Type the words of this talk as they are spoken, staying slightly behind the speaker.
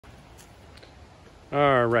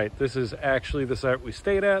All right, this is actually the site we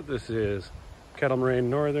stayed at. This is Kettle Moraine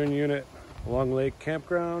Northern Unit, Long Lake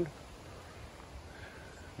Campground.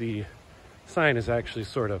 The sign is actually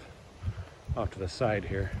sort of off to the side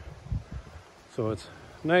here. So it's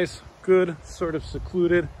nice, good, sort of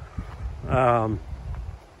secluded.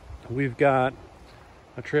 We've got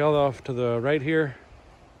a trail off to the right here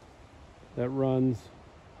that runs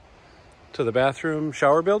to the bathroom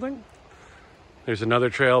shower building. There's another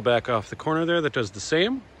trail back off the corner there that does the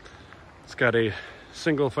same. It's got a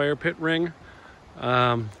single fire pit ring,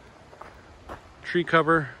 tree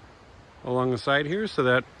cover along the side here so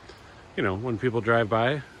that, you know, when people drive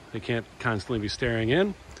by, they can't constantly be staring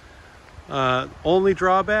in. Only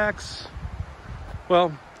drawbacks,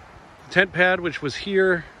 well, the tent pad, which was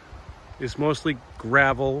here, is mostly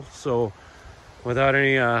gravel, so without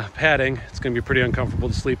any padding, it's going to be pretty uncomfortable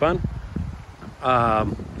to sleep on.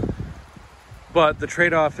 But the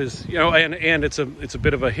trade-off is, you know, and it's a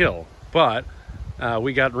bit of a hill. But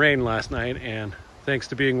we got rain last night, and thanks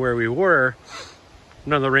to being where we were,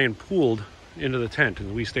 none of the rain pooled into the tent,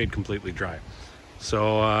 and we stayed completely dry.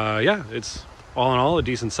 So yeah, it's all in all a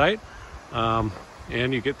decent site, and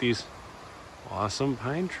you get these awesome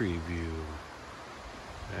pine tree view.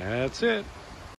 That's it.